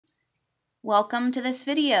Welcome to this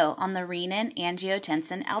video on the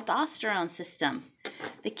Renin-Angiotensin-Aldosterone System.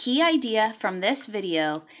 The key idea from this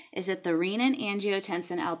video is that the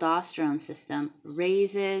Renin-Angiotensin-Aldosterone System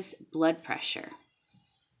raises blood pressure.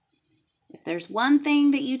 If there's one thing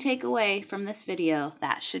that you take away from this video,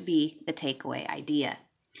 that should be the takeaway idea.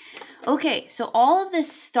 Okay, so all of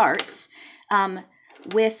this starts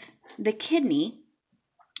with the kidney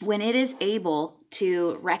when it is able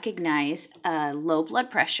to recognize low blood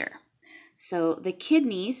pressure. So the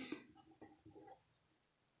kidneys,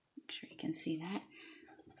 make sure you can see that,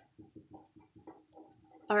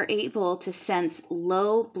 are able to sense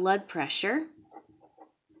low blood pressure,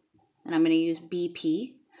 and I'm going to use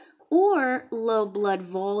BP, or low blood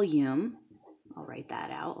volume. I'll write that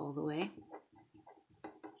out all the way.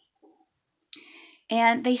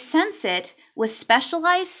 And they sense it with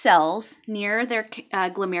specialized cells near their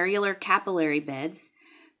glomerular capillary beds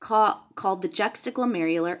called the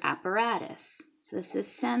juxtaglomerular apparatus. So this is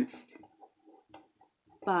sensed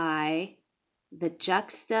by the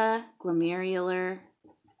juxtaglomerular,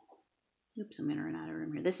 oops, I'm going to run out of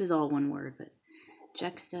room here. This is all one word, but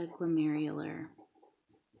juxtaglomerular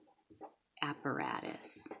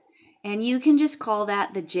apparatus. And you can just call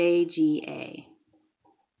that the JGA.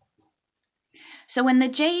 So when the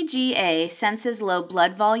JGA senses low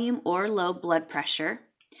blood volume or low blood pressure,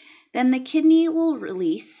 then the kidney will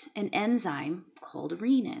release an enzyme called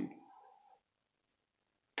renin.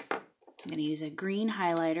 I'm going to use a green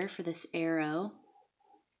highlighter for this arrow.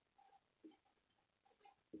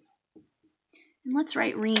 And let's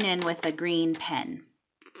write renin with a green pen.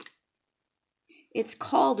 It's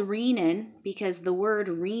called renin because the word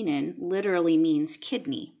renin literally means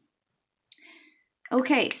kidney.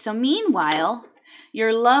 Okay, so meanwhile,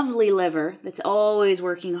 your lovely liver that's always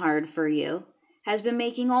working hard for you has been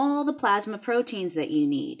making all the plasma proteins that you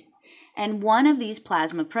need. And one of these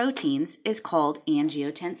plasma proteins is called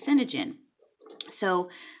Angiotensinogen. So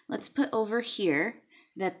let's put over here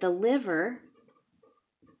that the liver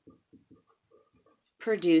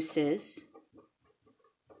produces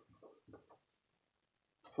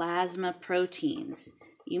plasma proteins.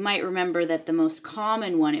 You might remember that the most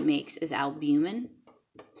common one it makes is albumin,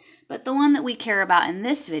 but the one that we care about in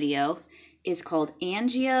this video is called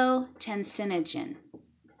Angiotensinogen.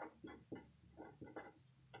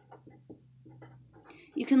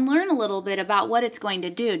 You can learn a little bit about what it's going to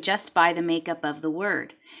do just by the makeup of the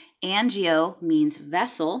word. Angio means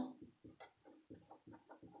vessel,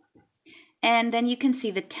 and then you can see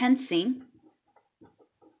the tensing,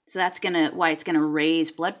 so that's why it's going to raise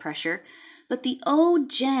blood pressure, but the O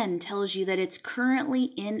gen tells you that it's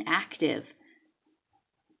currently inactive.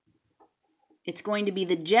 It's going to be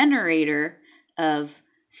the generator of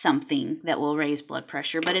something that will raise blood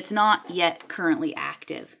pressure, but it's not yet currently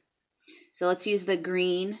active. So let's use the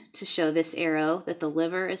green to show this arrow that the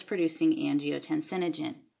liver is producing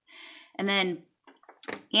angiotensinogen. And then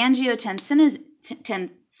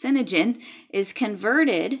angiotensinogen is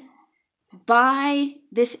converted by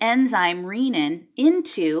this enzyme renin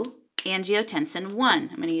into angiotensin 1.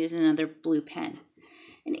 I'm going to use another blue pen.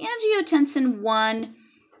 And angiotensin 1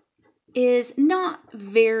 is not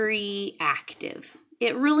very active.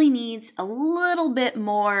 It really needs a little bit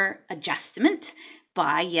more adjustment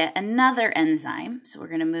by yet another enzyme. So we're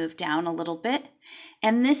going to move down a little bit.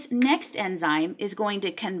 And this next enzyme is going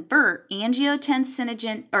to convert Angiotensin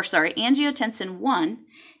 1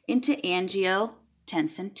 into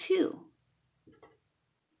Angiotensin II.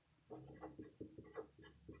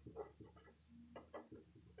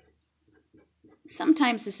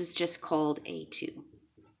 Sometimes this is just called A2.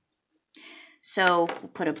 So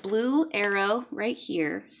we'll put a blue arrow right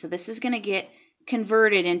here. So this is going to get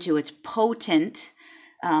converted into its potent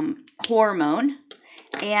hormone.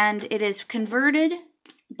 And it is converted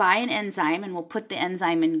by an enzyme, and we'll put the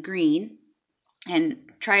enzyme in green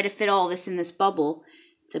and try to fit all this in this bubble.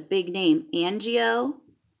 It's a big name,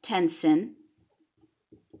 Angiotensin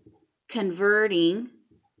Converting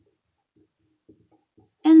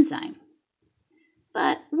Enzyme.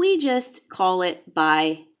 But we just call it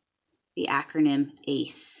by the acronym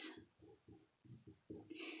ACE.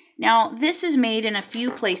 Now, this is made in a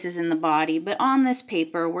few places in the body, but on this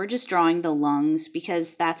paper, we're just drawing the lungs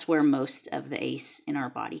because that's where most of the ACE in our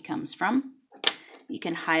body comes from. You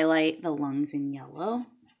can highlight the lungs in yellow.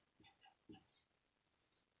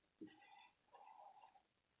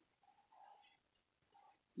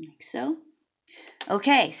 Like so.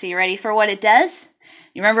 Okay, so you ready for what it does?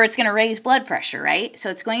 You remember it's going to raise blood pressure, right? So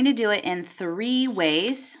it's going to do it in 3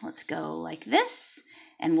 ways. Let's go like this,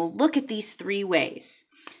 and we'll look at these 3 ways.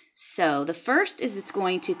 So the first is it's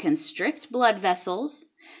going to constrict blood vessels.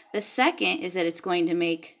 The second is that it's going to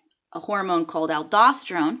make a hormone called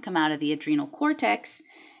aldosterone come out of the adrenal cortex.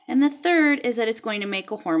 And the third is that it's going to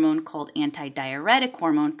make a hormone called antidiuretic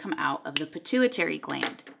hormone come out of the pituitary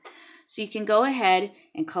gland. So you can go ahead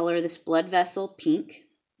and color this blood vessel pink.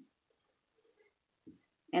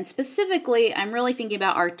 And specifically, I'm really thinking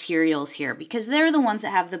about arterioles here because they're the ones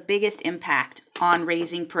that have the biggest impact on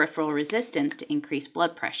raising peripheral resistance to increase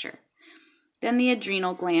blood pressure. Then the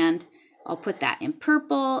adrenal gland, I'll put that in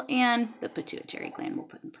purple, and the pituitary gland we'll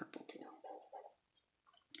put in purple too.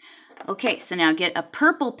 Okay, so now get a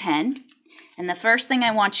purple pen, and the first thing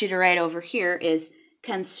I want you to write over here is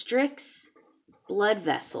constricts blood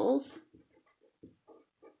vessels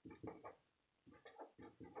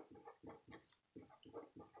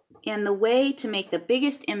and the way to make the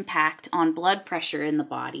biggest impact on blood pressure in the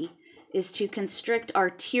body is to constrict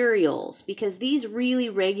arterioles because these really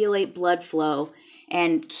regulate blood flow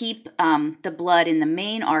and keep the blood in the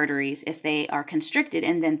main arteries if they are constricted,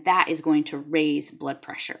 and then that is going to raise blood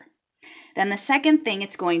pressure. Then the second thing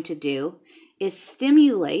it's going to do is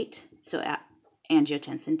stimulate, so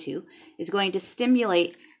angiotensin II is going to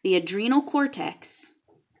stimulate the adrenal cortex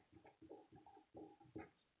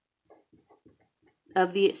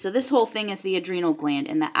of the, so this whole thing is the adrenal gland,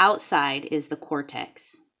 and the outside is the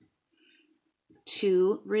cortex,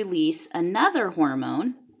 to release another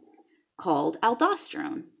hormone called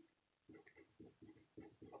aldosterone.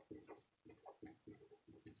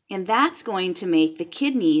 And that's going to make the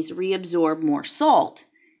kidneys reabsorb more salt,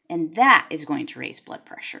 and that is going to raise blood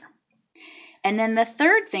pressure. And then the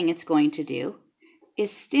third thing it's going to do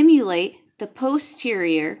is stimulate the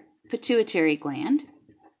posterior pituitary gland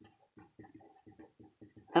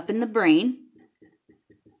up in the brain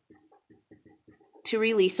to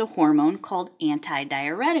release a hormone called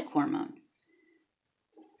antidiuretic hormone.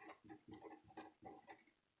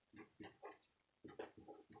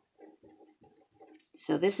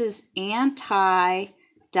 So this is antidiuretic,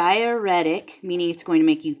 meaning it's going to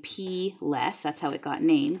make you pee less. That's how it got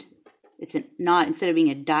named. It's not, instead of being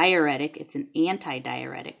a diuretic, it's an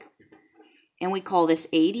antidiuretic. And we call this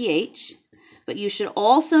ADH. But you should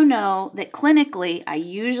also know that clinically, I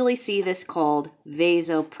usually see this called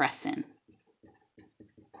vasopressin.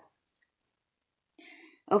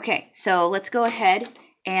 Okay, so let's go ahead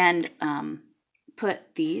and put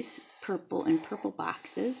these in purple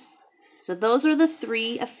boxes. So those are the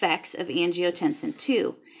three effects of angiotensin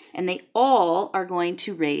II, and they all are going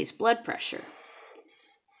to raise blood pressure.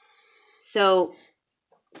 So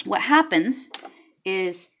what happens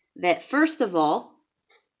is that, first of all,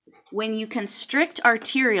 when you constrict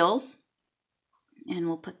arterioles, and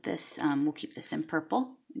we'll put this, we'll keep this in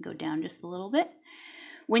purple and go down just a little bit.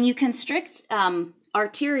 When you constrict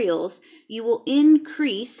arterioles, you will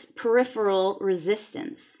increase peripheral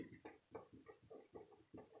resistance.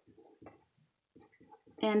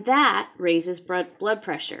 And that raises blood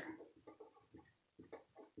pressure.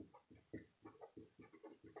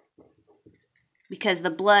 Because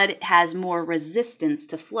the blood has more resistance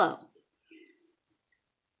to flow.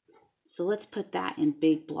 So let's put that in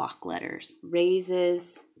big block letters.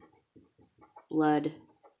 Raises blood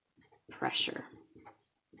pressure.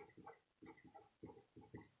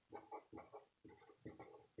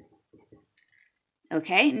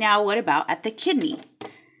 Okay, now what about at the kidney?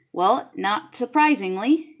 Well, not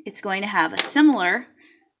surprisingly, it's going to have a similar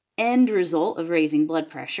end result of raising blood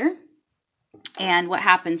pressure. And what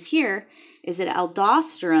happens here is that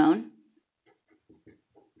aldosterone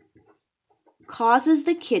causes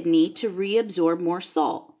the kidney to reabsorb more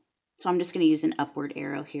salt. So I'm just going to use an upward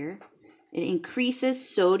arrow here. It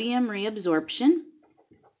increases sodium reabsorption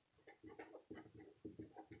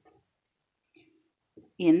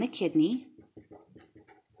in the kidney.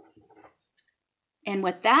 And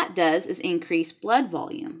what that does is increase blood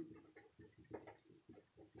volume.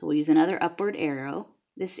 So we'll use another upward arrow.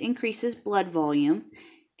 This increases blood volume,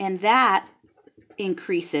 and that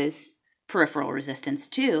increases peripheral resistance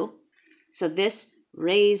too. So this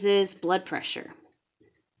raises blood pressure.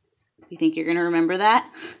 You think you're going to remember that?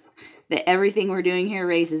 That everything we're doing here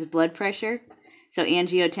raises blood pressure? So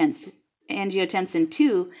angiotensin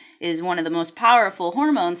II is one of the most powerful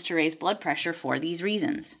hormones to raise blood pressure for these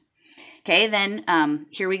reasons. Okay, then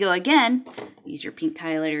here we go again. Use your pink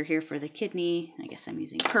highlighter here for the kidney. I guess I'm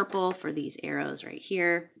using purple for these arrows right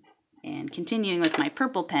here. And continuing with my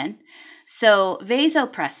purple pen. So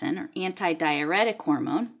vasopressin, or antidiuretic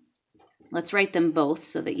hormone, let's write them both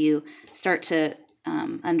so that you start to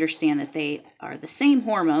understand that they are the same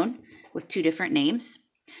hormone with two different names.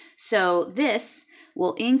 So this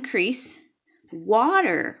will increase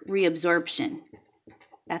water reabsorption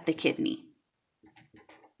at the kidney.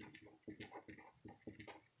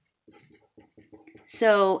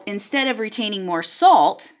 So instead of retaining more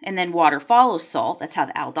salt, and then water follows salt, that's how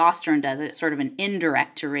the aldosterone does it. It's sort of an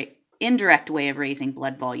indirect way of raising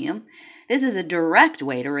blood volume. This is a direct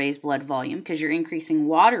way to raise blood volume because you're increasing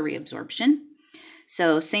water reabsorption.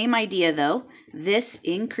 So same idea though. This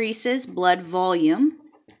increases blood volume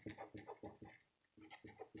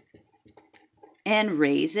and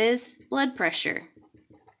raises blood pressure.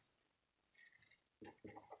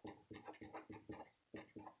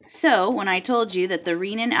 So when I told you that the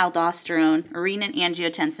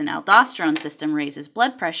Renin-Angiotensin-Aldosterone system raises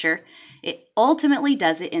blood pressure, it ultimately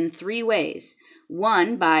does it in 3 ways.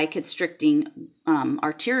 One, by constricting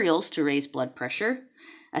arterioles to raise blood pressure.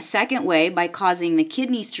 A second way, by causing the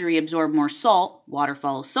kidneys to reabsorb more salt. Water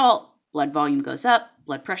follows salt, blood volume goes up,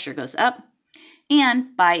 blood pressure goes up.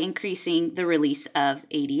 And by increasing the release of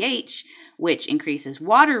ADH, which increases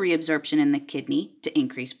water reabsorption in the kidney to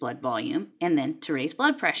increase blood volume and then to raise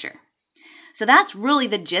blood pressure. So that's really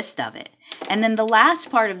the gist of it. And then the last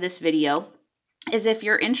part of this video is if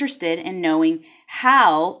you're interested in knowing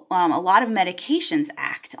how a lot of medications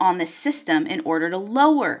act on this system in order to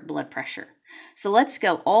lower blood pressure. So let's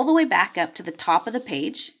go all the way back up to the top of the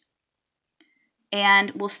page.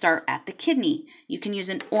 And we'll start at the kidney. You can use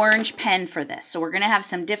an orange pen for this. So we're going to have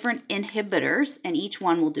some different inhibitors, and each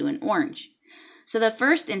one will do an orange. So the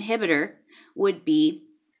first inhibitor would be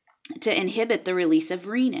to inhibit the release of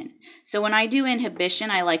renin. So when I do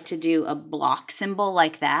inhibition, I like to do a block symbol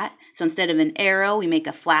like that. So instead of an arrow, we make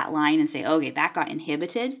a flat line and say, okay, that got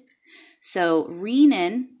inhibited. So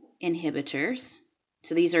renin inhibitors,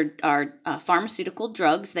 so these are pharmaceutical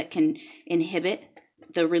drugs that can inhibit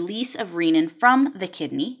the release of renin from the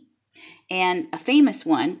kidney. And a famous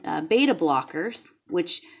one, beta blockers,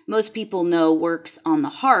 which most people know works on the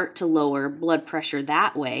heart to lower blood pressure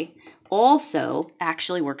that way, also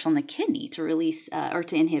actually works on the kidney to release or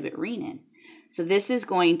to inhibit renin. So this is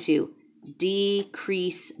going to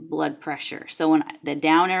decrease blood pressure. So when the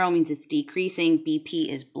down arrow means it's decreasing,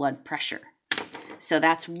 BP is blood pressure. So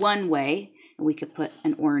that's one way. And we could put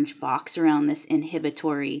an orange box around this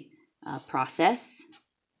inhibitory process.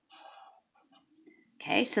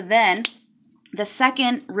 Okay, so then the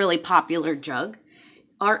second really popular drug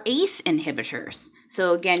are ACE inhibitors.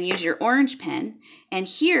 So again, use your orange pen. And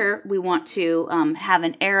here we want to have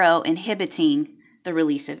an arrow inhibiting the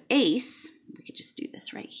release of ACE. We could just do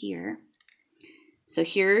this right here. So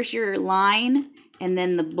here's your line and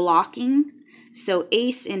then the blocking. So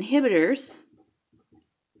ACE inhibitors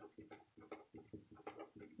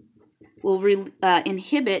will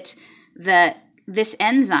inhibit this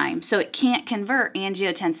enzyme, so it can't convert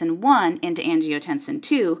Angiotensin 1 into Angiotensin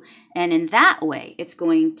 2, and in that way, it's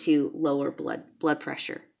going to lower blood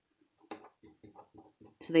pressure.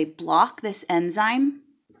 So they block this enzyme,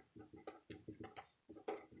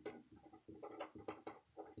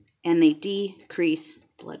 and they decrease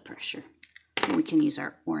blood pressure. And we can use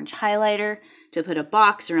our orange highlighter to put a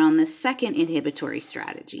box around this second inhibitory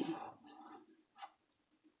strategy.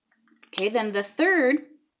 Okay, then the third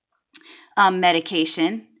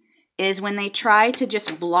medication is when they try to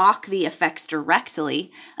just block the effects directly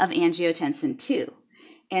of Angiotensin II.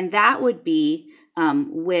 And that would be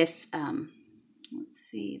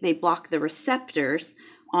they block the receptors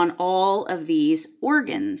on all of these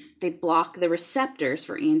organs. They block the receptors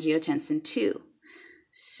for Angiotensin II.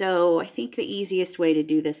 So I think the easiest way to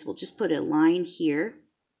do this, we'll just put a line here,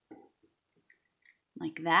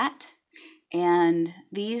 like that. And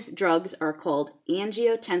these drugs are called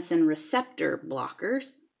angiotensin receptor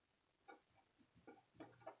blockers.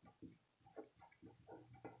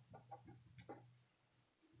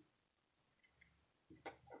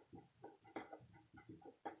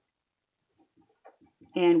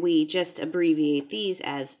 And we just abbreviate these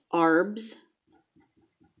as ARBs,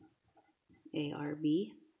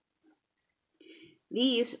 A-R-B.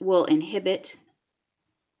 These will inhibit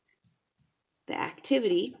the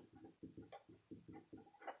activity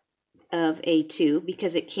of A2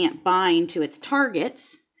 because it can't bind to its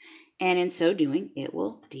targets, and in so doing, it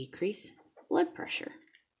will decrease blood pressure.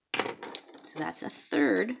 So that's a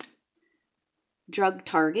third drug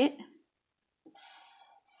target.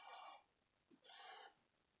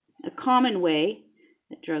 A common way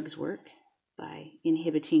that drugs work by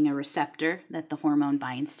inhibiting a receptor that the hormone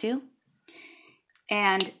binds to.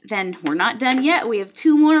 And then we're not done yet. We have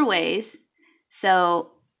 2 more ways.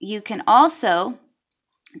 So you can also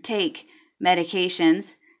take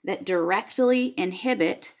medications that directly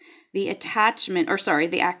inhibit the attachment,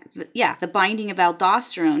 the binding of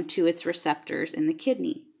aldosterone to its receptors in the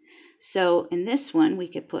kidney. So in this one, we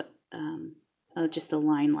could put just a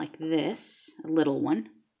line like this, a little one.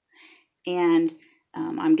 And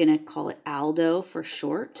I'm going to call it Aldo for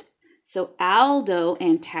short. So Aldo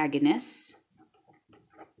antagonists,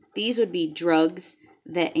 these would be drugs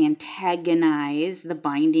that antagonize the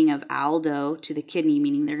binding of Aldo to the kidney,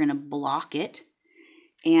 meaning they're going to block it.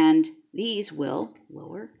 And these will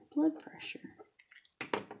lower blood pressure.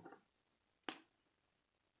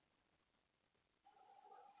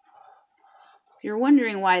 If you're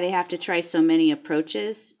wondering why they have to try so many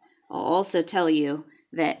approaches, I'll also tell you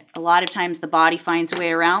that a lot of times the body finds a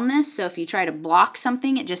way around this. So if you try to block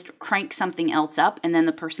something, it just cranks something else up, and then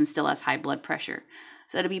the person still has high blood pressure.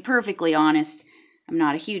 So to be perfectly honest, I'm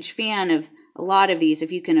not a huge fan of a lot of these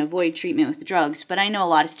if you can avoid treatment with drugs, but I know a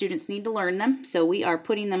lot of students need to learn them, so we are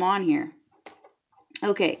putting them on here.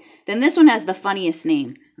 Okay, then this one has the funniest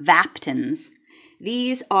name, Vaptins.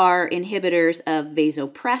 These are inhibitors of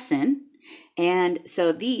vasopressin, and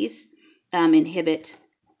so these inhibit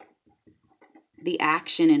the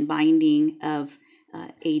action and binding of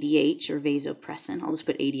ADH or vasopressin. I'll just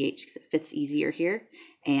put ADH because it fits easier here,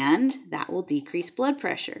 and that will decrease blood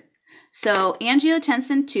pressure. So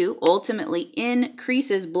angiotensin II ultimately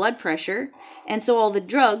increases blood pressure, and so all the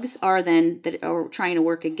drugs are then that are trying to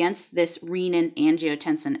work against this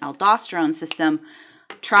Renin-Angiotensin-Aldosterone system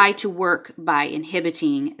try to work by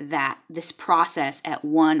inhibiting this process at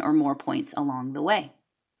one or more points along the way.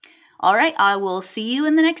 All right, I will see you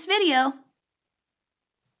in the next video.